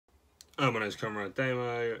My name's Comrade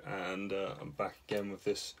Damo, and I'm back again with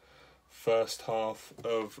this first half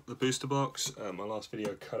of the booster box. My last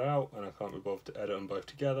video cut out, and I can't be bothered to edit them both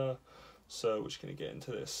together, so we're just going to get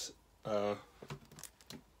into this.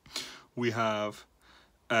 We have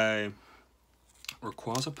a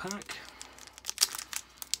Rayquaza pack.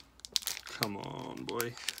 Come on,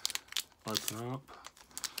 boy. Open up.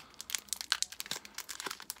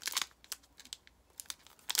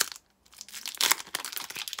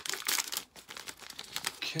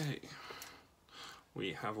 Okay,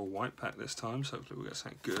 we have a white pack this time, so hopefully we'll get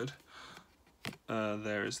something good.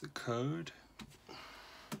 There is the code.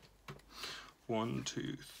 1,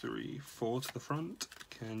 2, 3, 4 to the front.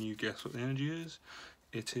 Can you guess what the energy is?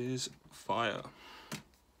 It is fire.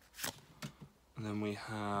 And then we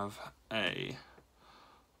have a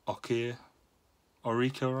Oricorio,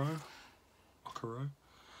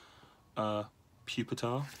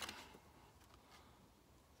 Pupitar,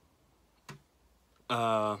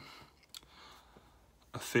 a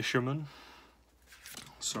fisherman.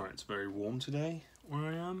 Sorry, it's very warm today where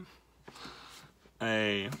I am.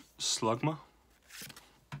 A Slugma,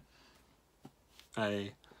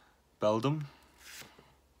 a Beldum,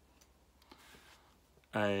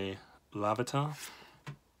 a Larvitar,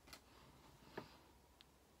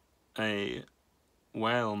 a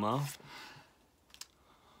Wailmer,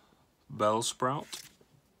 Bellsprout.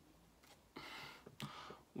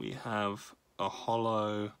 We have a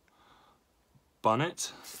holo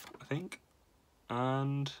Bunnet, I think,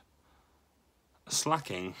 and a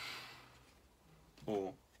Slacking.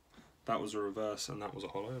 Or that was a reverse and that was a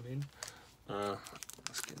holo, I mean.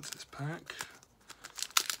 Let's get into this pack.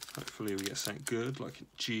 Hopefully we get something good, like a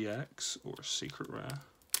GX or a secret rare.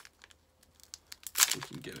 We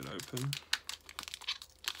can get it open.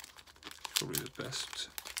 Probably the best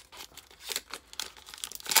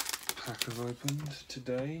pack I've opened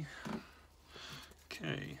today.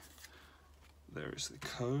 Okay, there is the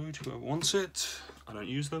code, whoever wants it. I don't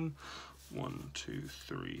use them. 1, 2,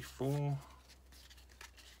 3, 4.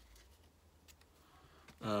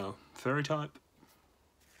 Fairy type.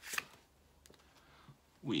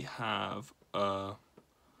 We have a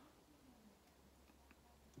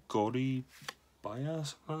Gaudy Baya,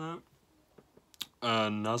 something like that. A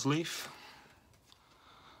Nuzleaf.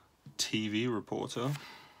 TV reporter.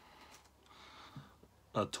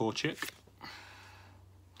 A Torchic.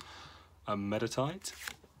 A Meditite.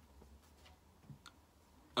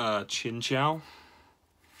 A Chinchou.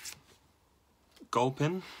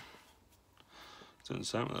 Gulpin. Doesn't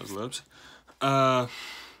sound with those lips. A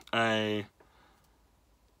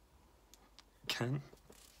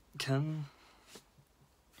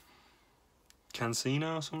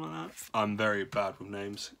Cancino or something like that. I'm very bad with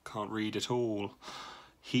names. Can't read at all.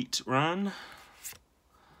 Heatran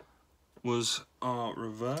was our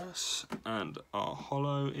reverse, and our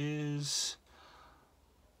holo is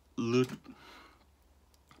Ludicolo.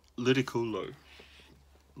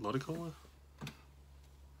 Ludicolo?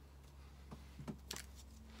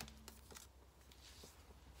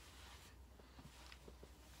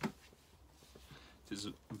 It is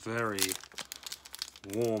very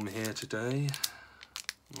warm here today,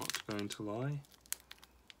 not going to lie.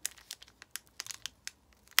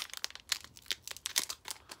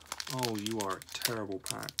 Oh, you are a terrible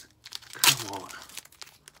pack. Come on.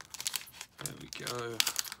 There we go.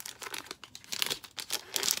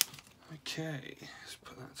 Okay, let's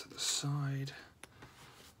put that to the side.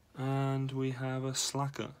 And we have a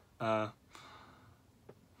Slacoof.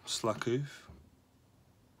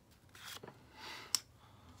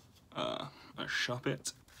 A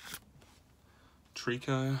Shuppet,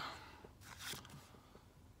 Trico,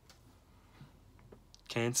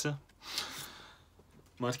 Cancer,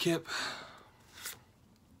 Mudkip,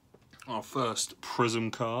 our first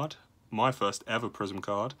Prism card, my first ever Prism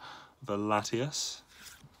card, Velatius,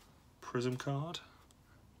 Prism card,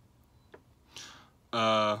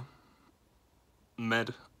 Medcham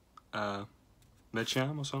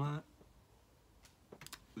or something like that,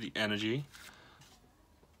 the Energy,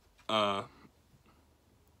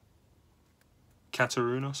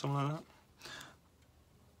 Cataruna or something like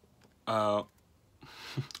that.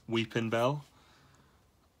 Weeping Bell.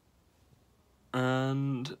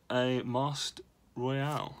 And a Masked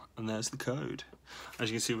Royale. And there's the code. As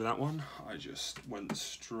you can see with that one, I just went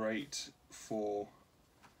straight for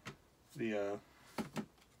the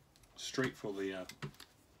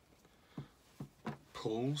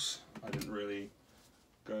pulls. I didn't really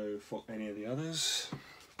go for any of the others,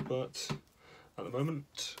 but at the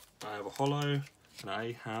moment I have a holo and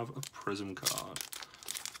I have a Prism card.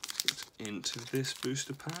 Let's get into this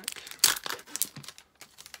booster pack.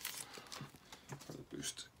 Put the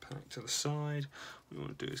booster pack to the side. What we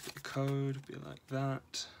want to do is get the code, be like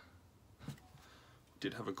that.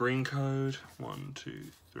 Did have a green code, 1,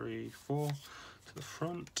 2, 3, 4 to the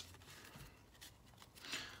front.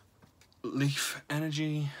 Leaf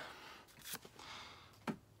energy.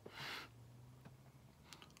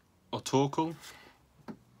 Ortorkel.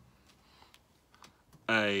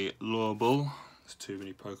 A Lure Bull, there's too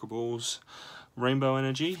many Pokeballs. Rainbow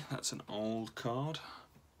Energy, that's an old card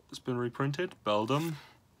that's been reprinted. Beldum.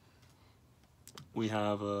 We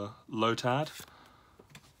have a Lotad,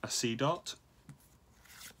 a Seedot,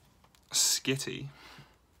 a Skitty,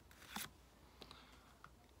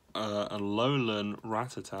 a Alolan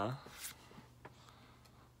Rattata,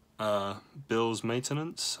 Bill's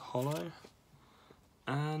Maintenance Holo,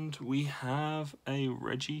 and we have a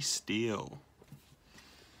Registeel.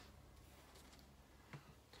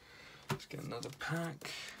 Let's get another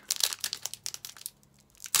pack.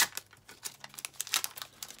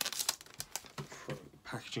 Throw the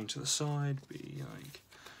packaging to the side, be like,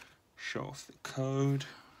 show off the code.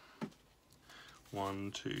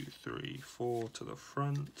 1, 2, 3, 4 to the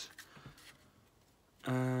front.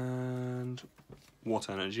 And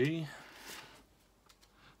Water Energy.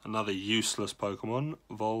 Another useless Pokemon,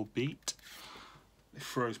 Volbeat. It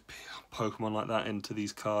throws Pokemon like that into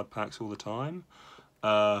these card packs all the time.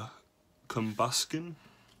 Combusken,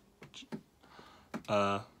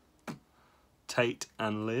 Tate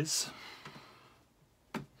and Liz,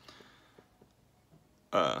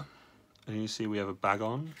 and you see we have a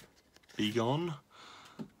Bagon, Begon,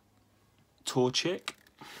 Torchic,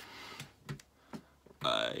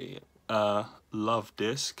 a Love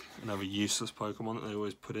Disc, another useless Pokemon that they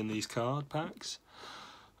always put in these card packs,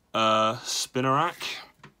 Spinarak,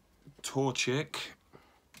 Torchic,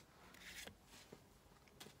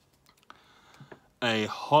 a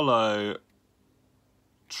Holo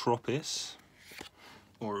Tropius,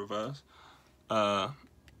 or reverse,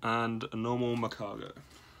 and a normal Macago.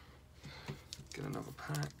 Get another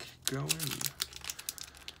pack going.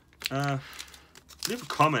 Leave a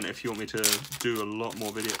comment if you want me to do a lot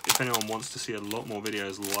more video. If anyone wants to see a lot more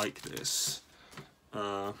videos like this.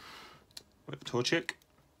 Wait, Torchic.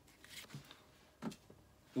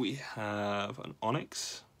 We have an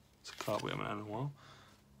Onix. It's a card we haven't had in a while.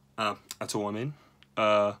 That's all I mean.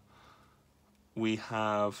 We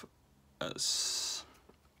have a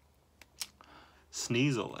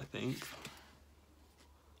Sneasel, I think.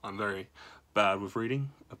 I'm very bad with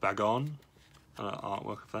reading. A Bagon,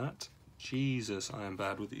 artwork of that. Jesus, I am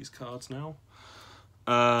bad with these cards now.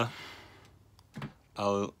 A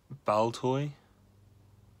Baltoy.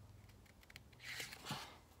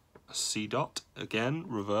 A Seedot, again,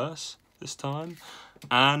 reverse this time.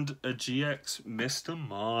 And a GX Mr.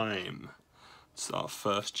 Mime. It's our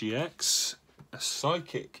first GX. A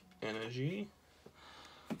Psychic Energy.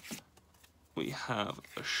 We have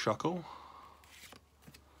a Shuckle.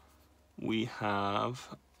 We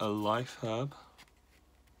have a Life Herb.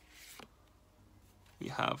 We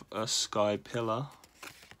have a Sky Pillar.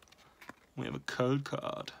 We have a code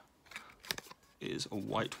card. It is a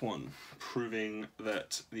white one, proving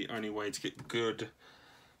that the only way to get good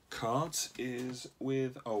cards is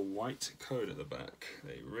with a white code at the back.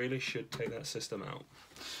 They really should take that system out,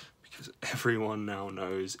 because everyone now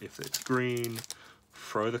knows if it's green,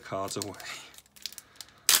 throw the cards away.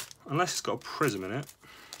 Unless it's got a prism in it.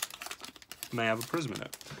 It may have a prism in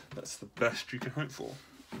it. That's the best you can hope for,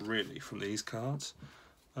 really, from these cards.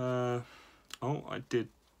 Oh, I did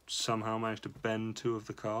somehow manage to bend 2 of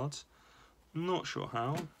the cards. Not sure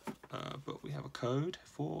how, but we have a code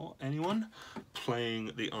for anyone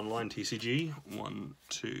playing the online TCG. 1,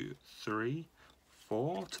 2, 3,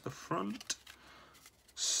 4 to the front.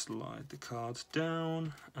 Slide the cards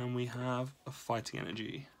down, and we have a Fighting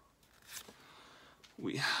Energy.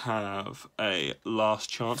 We have a Last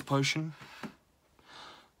Chance Potion,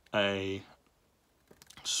 a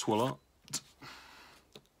Swalot.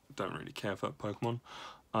 Don't really care for that Pokemon.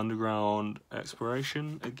 Underground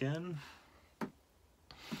Exploration again.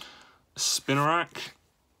 Spinarak,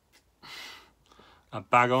 a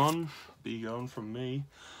Bagon, Begon from me,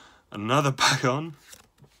 another Bagon,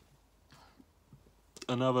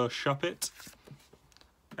 another Shuppet,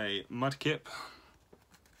 a Mudkip,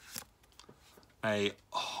 a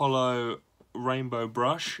Holo Rainbow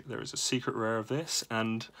Brush, there is a secret rare of this,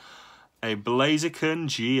 and a Blaziken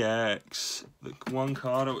GX, the one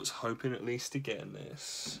card I was hoping at least to get in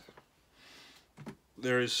this.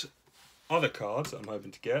 There is other cards that I'm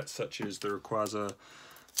hoping to get, such as the Rayquaza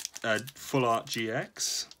Full Art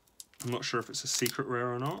GX. I'm not sure if it's a secret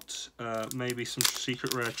rare or not. Maybe some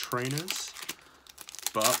secret rare trainers.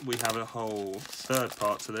 But we have a whole third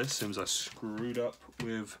part to this, since I screwed up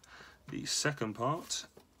with the second part.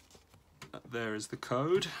 There is the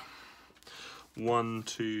code. 1,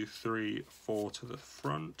 2, 3, 4 to the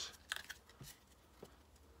front.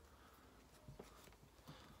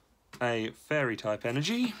 A fairy type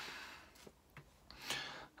energy.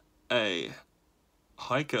 A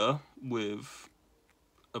hiker with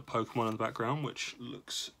a Pokemon in the background, which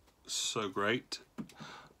looks so great.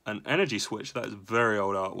 An energy switch, that is very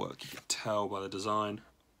old artwork, you can tell by the design.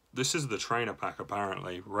 This is the trainer pack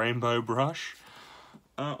apparently. Rainbow Brush.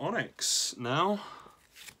 Onix now.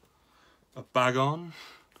 A Bagon.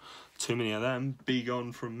 Too many of them. Be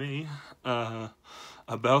gone from me. A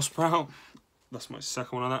Bellsprout. That's my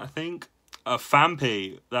second one on that, I think. A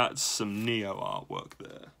Phanpy. That's some Neo artwork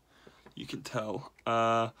there. You can tell.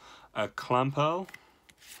 A Clamperl.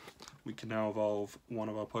 We can now evolve one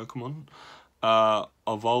of our Pokemon. A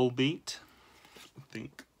Volbeat. I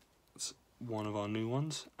think it's one of our new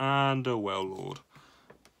ones. And a Wailord.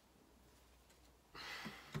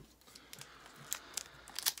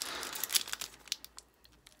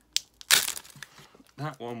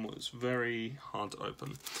 That one was very hard to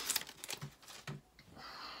open.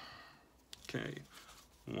 Okay,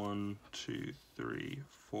 1, 2, 3,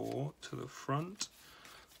 4 to the front.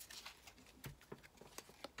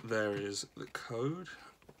 There is the code.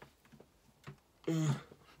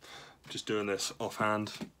 Just doing this offhand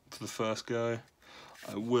for the first go.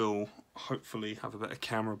 I will hopefully have a better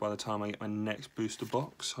camera by the time I get my next booster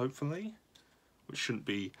box, hopefully. Which shouldn't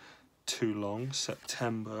be too long.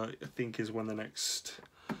 September, I think, is when the next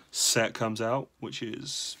set comes out, which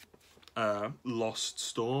is Lost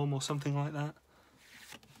Storm or something like that.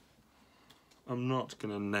 I'm not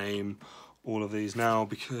going to name all of these now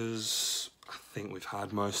because I think we've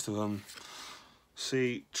had most of them.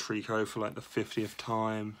 See, Trico for like the 50th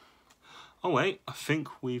time. Oh wait, I think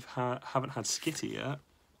haven't had Skitty yet.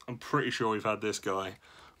 I'm pretty sure we've had this guy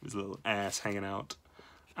with his little ass hanging out.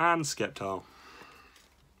 And Sceptile.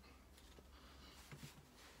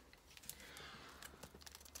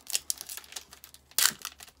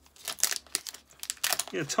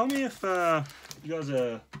 Yeah, tell me if you guys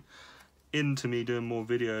are into me doing more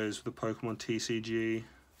videos with the Pokemon TCG.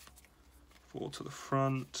 4 to the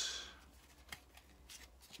front.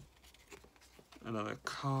 Another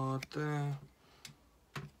card there.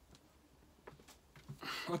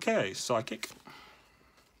 Okay, Psychic.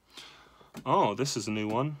 Oh, this is a new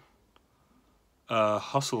one.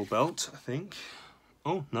 Hustle Belt, I think.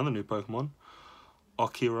 Oh, another new Pokemon.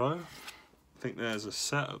 Okiro. I think there's a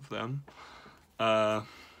set of them.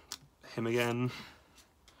 Him again.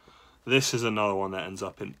 This is another one that ends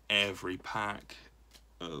up in every pack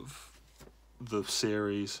of the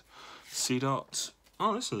series. Seedot.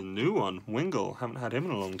 Oh, this is a new one. Wingull. Haven't had him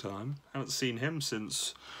in a long time. Haven't seen him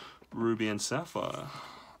since Ruby and Sapphire.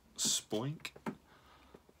 Spoink.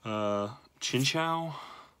 Chinchou.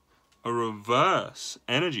 A reverse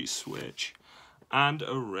energy switch. And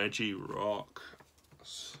a Regirock.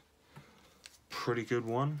 Pretty good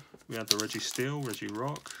one. We had the Registeel,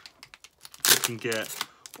 Regirock. You can get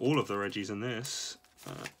all of the Regis in this,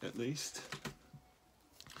 at least.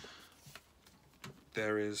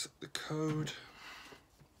 There is the code.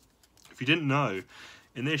 If you didn't know,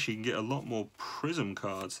 in this you can get a lot more Prism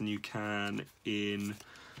cards than you can in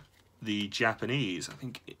the Japanese. I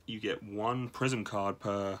think you get 1 Prism card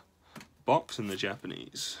per box in the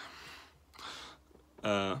Japanese.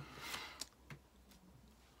 I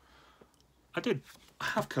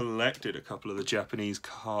have collected a couple of the Japanese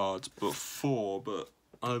cards before, but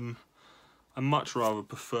I much rather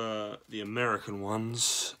prefer the American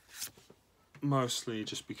ones, mostly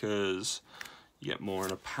just because you get more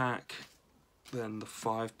in a pack than the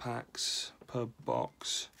 5 packs per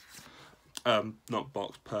box. Not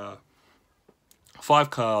box, per 5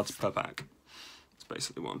 cards per pack. That's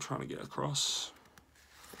basically what I'm trying to get across.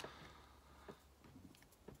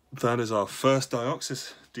 That is our first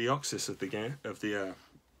Deoxys of the game, of the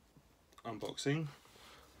unboxing.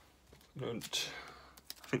 I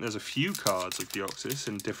think there's a few cards of Deoxys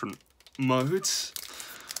in different modes.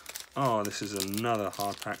 Oh, this is another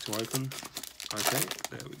hard pack to open. Okay,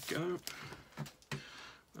 there we go.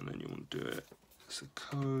 And then you want to do it as a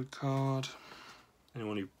code card.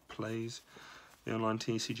 Anyone who plays the online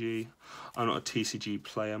TCG. I'm not a TCG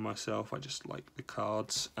player myself, I just like the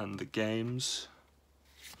cards and the games.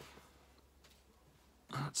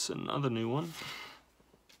 That's another new one.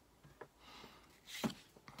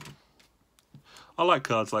 I like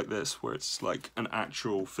cards like this, where it's like an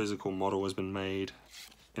actual physical model has been made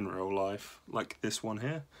in real life, like this one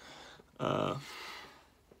here.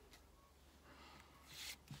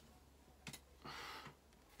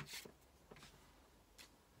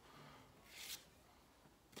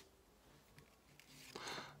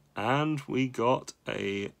 And we got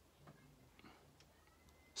a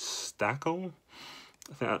Stackle.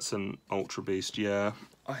 I think that's an Ultra Beast, yeah.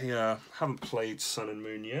 I haven't played Sun and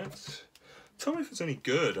Moon yet. Tell me if it's any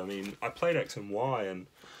good. I mean, I played X and Y, and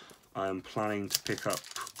I am planning to pick up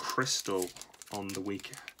Crystal on the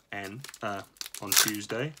weekend, on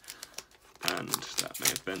Tuesday. And that may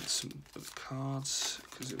have bent some of the cards,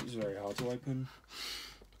 because it was very hard to open.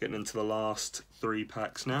 Getting into the last 3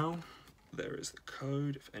 packs now. There is the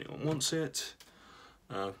code, if anyone wants it.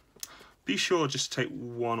 Be sure just to take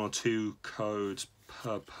 1 or 2 codes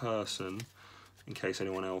per person, in case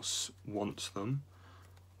anyone else wants them.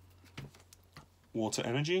 Water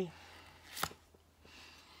Energy,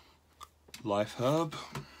 Life Herb,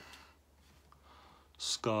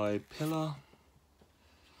 Sky Pillar,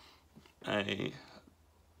 a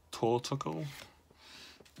Torticle,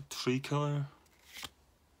 a Trico,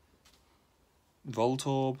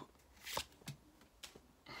 Voltorb,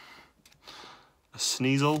 a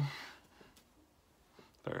Sneasel,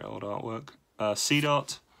 very old artwork, a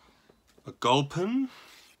Seedot, a Gulpin,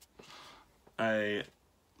 a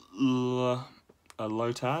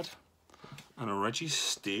Lotad, and a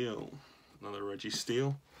Registeel. Another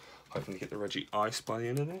Registeel. Hoping to get the Regice by the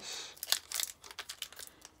end of this.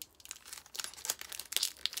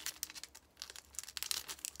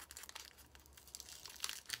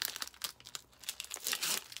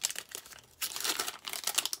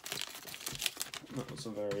 That was a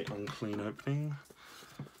very unclean opening.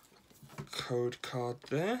 Code card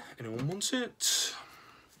there. Anyone wants it?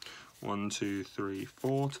 1, 2, 3,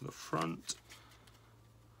 4 to the front.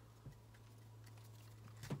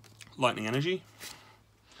 Lightning Energy.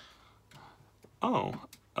 Oh,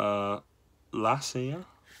 Lacia.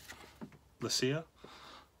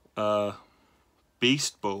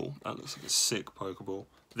 Beast Ball. That looks like a sick Pokeball.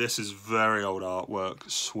 This is very old artwork.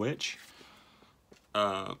 Switch.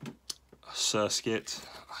 Surskit.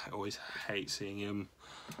 I always hate seeing him.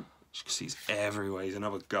 Just because he's everywhere. He's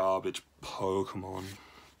another garbage Pokemon.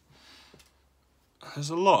 There's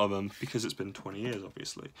a lot of them because it's been 20 years,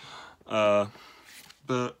 obviously.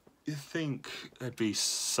 But you think there'd be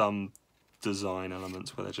some design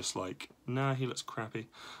elements where they're just like, nah, he looks crappy.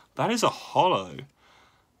 That is a holo.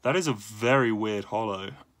 That is a very weird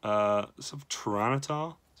holo. It's of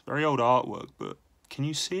Tyranitar. It's very old artwork, but can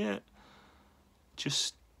you see it?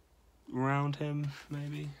 Just around him,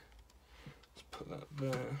 maybe. Let's put that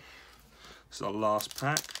there. This is our last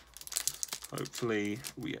pack. Hopefully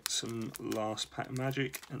we get some last pack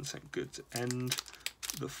magic and something good to end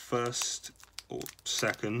the first or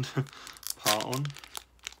second part on.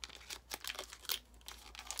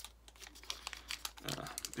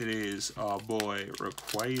 It is our boy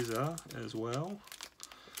Rayquaza as well.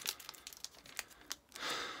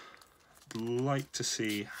 I'd like to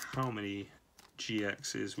see how many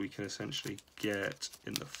GXs we can essentially get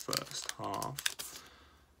in the first half.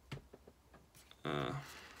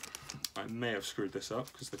 I may have screwed this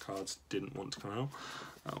up because the cards didn't want to come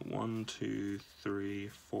out. 1, 2, 3,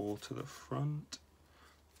 4 to the front.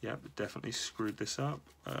 Yep, definitely screwed this up.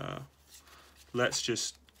 Let's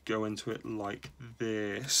just go into it like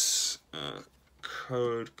this.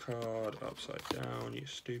 Code card upside down, you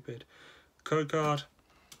stupid. Code card.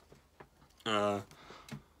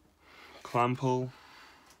 Clample.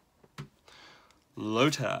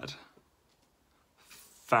 Lotad.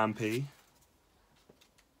 Phanpy.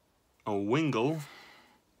 A Wingull.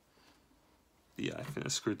 Yeah, I think I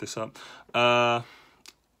screwed this up. A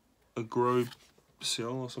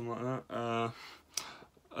Grobseal or something like that.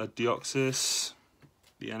 A Deoxys.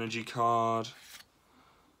 The energy card.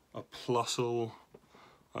 A Plusle.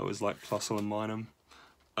 I always like Plusle and Minun.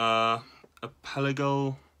 A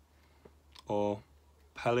Peligull. Or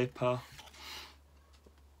Pelipper.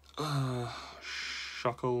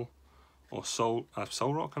 Shuckle. Or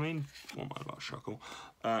Solrock, I mean. What am I about Shuckle?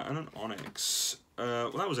 And an Onyx.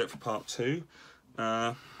 Well, that was it for part 2.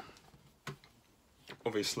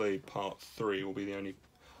 Obviously, part 3 will be the only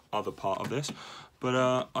other part of this. But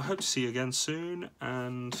I hope to see you again soon.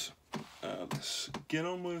 And let's get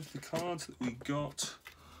on with the cards that we got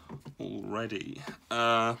already.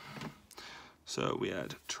 So we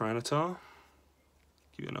had Tyranitar.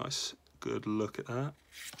 Give you a nice, good look at that.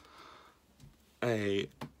 A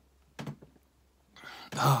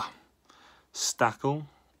Stackle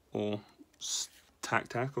or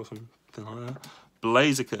Tac or something like that.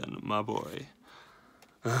 Blaziken, my boy.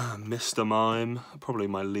 Mr. Mime, probably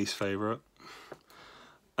my least favourite.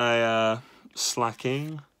 A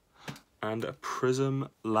Slacking and a Prism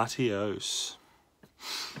Latios.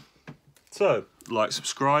 So, like,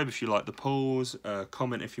 subscribe if you like the pulls,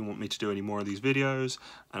 comment if you want me to do any more of these videos,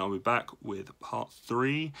 and I'll be back with part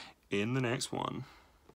 3 in the next one.